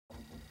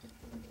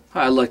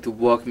Hi, I'd like to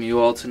welcome you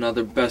all to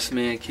another Best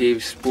Man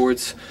Cave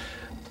Sports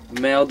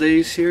mail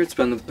days here. It's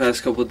been the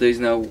past couple of days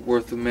now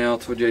worth of mail.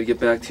 Told you I'd get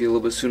back to you a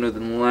little bit sooner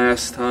than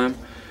last time.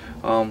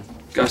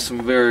 Got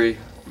some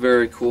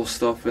very cool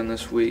stuff in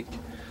this week.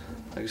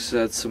 Like I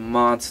said, some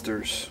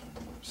monsters.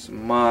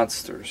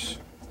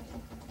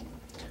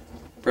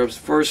 Perhaps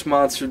the first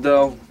monster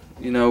though,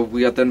 you know,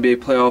 we got the NBA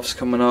playoffs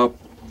coming up.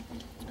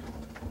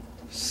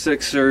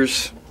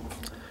 Sixers,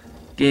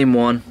 game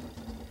 1.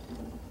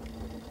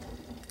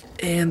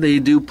 And they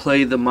do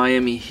play the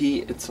Miami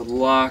Heat. It's a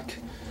lock.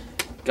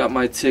 Got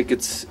my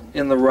tickets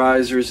in the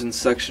risers in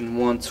section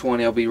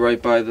 120. I'll be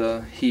right by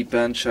the Heat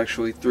bench,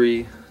 actually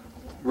 3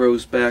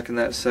 rows back in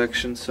that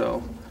section.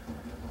 So,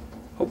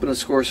 hoping to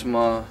score some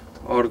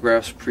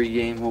autographs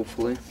pre-game,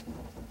 hopefully.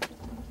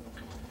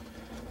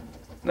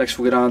 Next,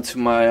 we'll get on to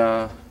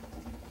my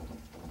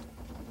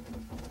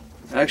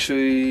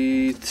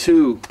actually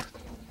two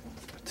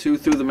through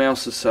the mail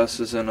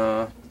successes and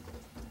a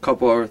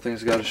couple other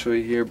things I got to show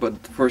you here.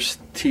 But the first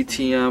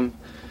TTM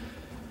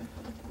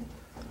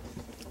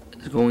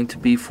is going to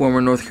be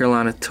former North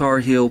Carolina Tar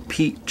Heel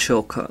Pete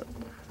Chilcutt.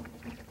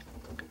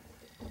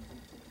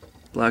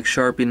 Black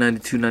Sharpie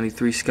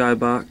 92-93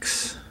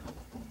 Skybox.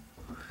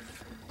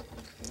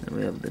 And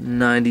we have the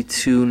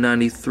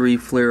 92-93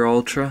 Flair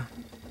Ultra.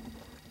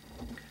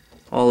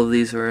 All of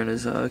these are in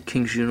his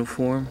Kings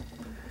uniform.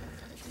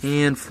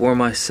 And for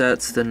my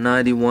sets, the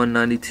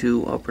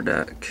 91-92 Upper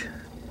Deck.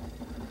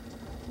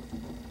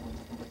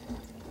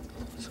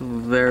 So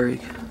very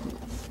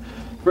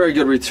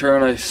good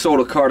return. I sold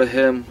a card of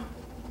him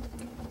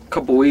a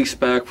couple weeks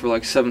back for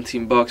like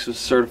 17 bucks. It was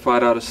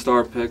certified out of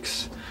Star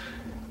Picks.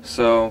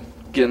 So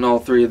getting all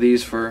 3 of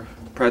these for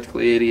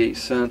practically 88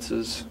 cents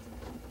is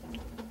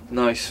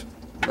nice,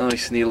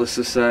 needless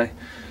to say.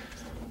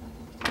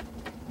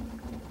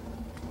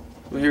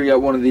 Well, here we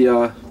got one of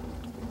the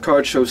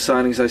card show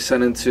signings I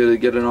sent in to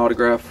get an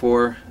autograph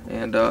for,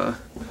 and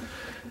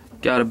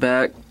got it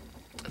back.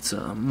 It's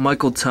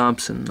Michael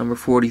Thompson, number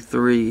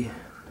 43,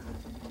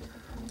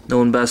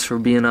 known best for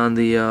being on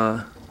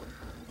the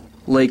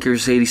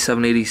Lakers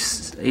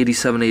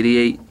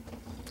 87-88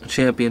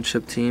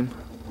 championship team.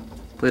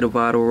 Played a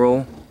vital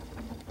role.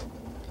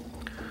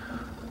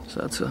 So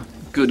that's a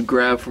good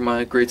grab for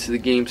my Greats of the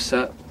Game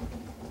set.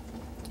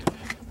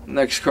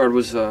 Next card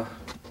was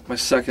my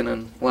second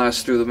and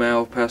last through the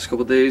mail past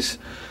couple days,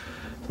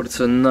 but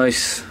it's a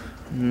nice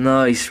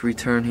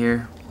return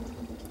here.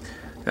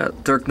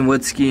 Got Dirk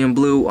Nowitzki in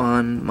blue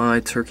on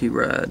my turkey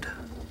red.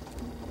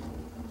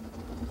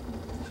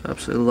 So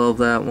absolutely love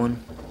that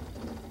one.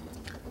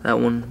 That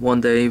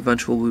one day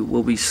eventually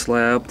will be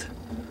slabbed.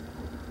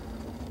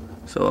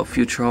 So a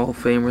future Hall of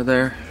Famer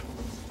there.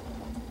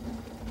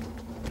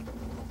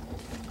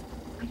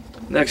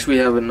 Next we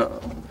have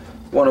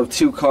one of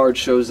 2 card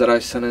shows that I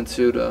sent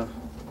into to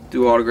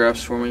do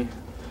autographs for me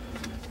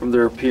from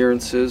their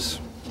appearances.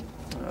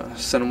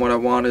 Sent them what I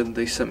wanted.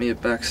 They sent me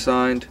it back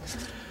signed.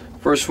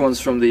 First one's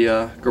from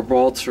the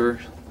Gibraltar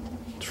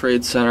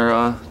Trade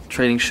Center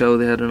trading show.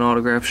 They had an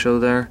autograph show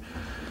there.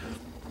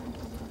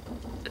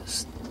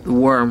 It's the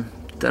Worm,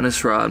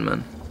 Dennis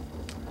Rodman.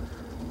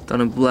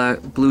 Done in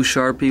blue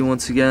Sharpie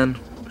once again.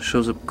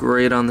 Shows up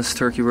great on this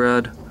turkey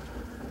red.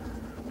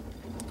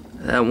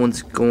 That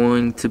one's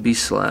going to be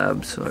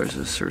slabbed, so there's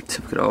a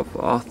certificate of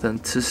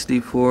authenticity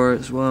for it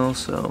as well,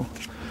 so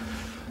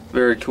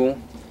very cool.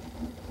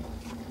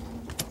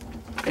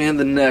 And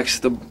the next,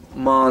 the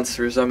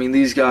monsters. I mean,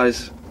 these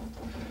guys,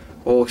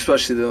 well,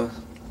 especially the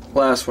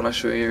last one I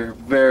show you here,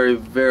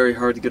 very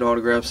hard to get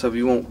autographs of.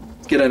 You won't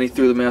get any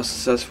through the mail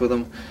success with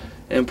them.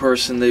 In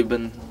person, they've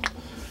been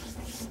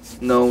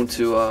known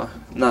to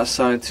not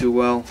sign too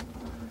well.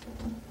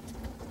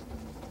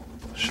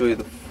 I'll show you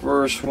the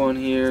first one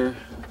here.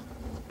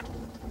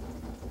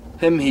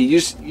 He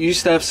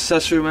used to have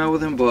success through the mail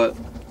with him, but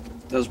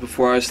that was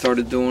before I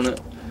started doing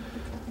it.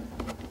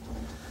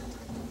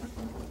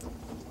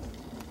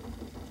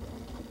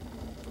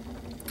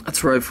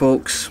 That's right,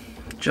 folks.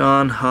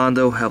 John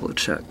Hondo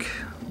Havlicek,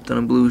 done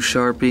in blue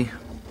Sharpie.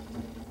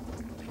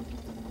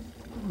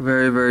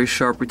 Very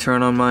sharp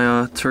return on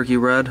my turkey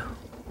red.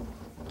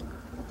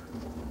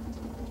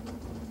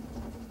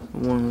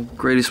 One of the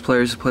greatest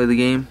players to play the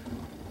game.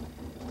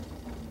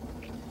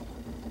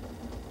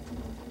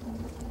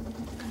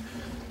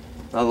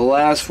 Now the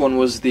last one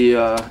was the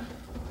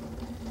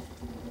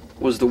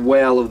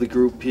whale of the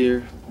group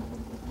here.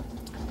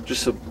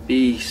 Just a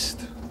beast.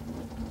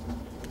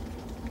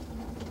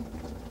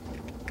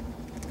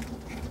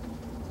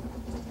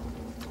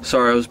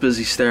 Sorry, I was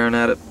busy staring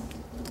at it.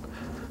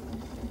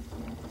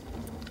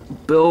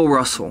 Bill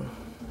Russell.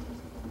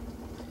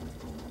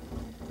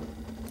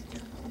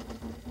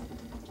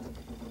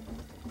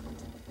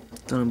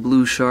 Done in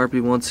blue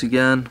Sharpie once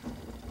again.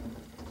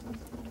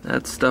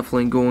 That's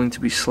definitely going to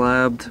be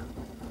slabbed.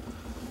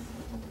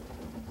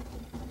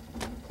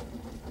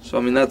 So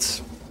I mean,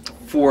 that's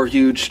 4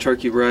 huge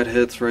turkey red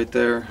hits right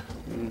there.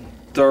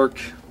 Dirk,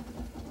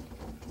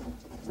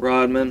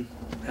 Rodman,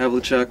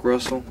 Havlicek,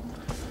 Russell.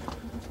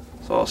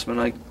 It's awesome.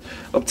 And I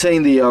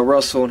obtained the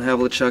Russell and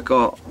Havlicek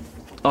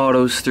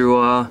autos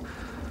through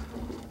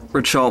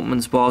Rich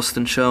Altman's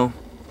Boston show.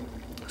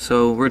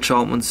 So Rich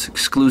Altman's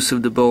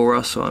exclusive to Bill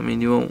Russell. I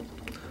mean, you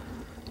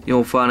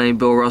won't find any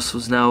Bill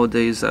Russells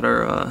nowadays that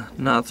are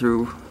not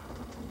through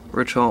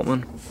Rich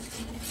Altman.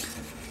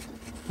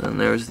 Then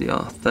there's the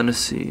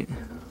authenticity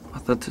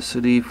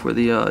for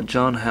the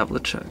John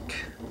Havlicek.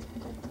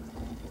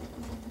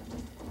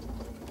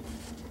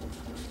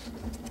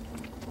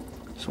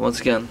 So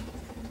once again,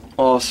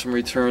 awesome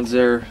returns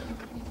there.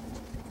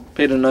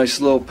 Paid a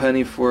nice little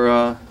penny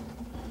for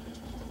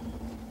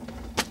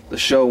the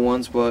show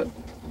ones, but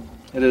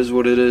it is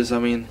what it is. I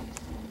mean,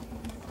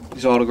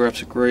 these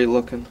autographs are great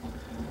looking.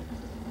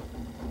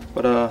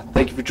 But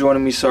thank you for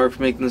joining me. Sorry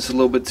for making this a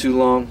little bit too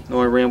long. I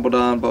know I rambled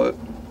on, but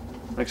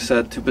like I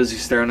said, too busy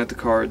staring at the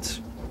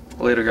cards.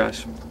 Later,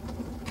 guys.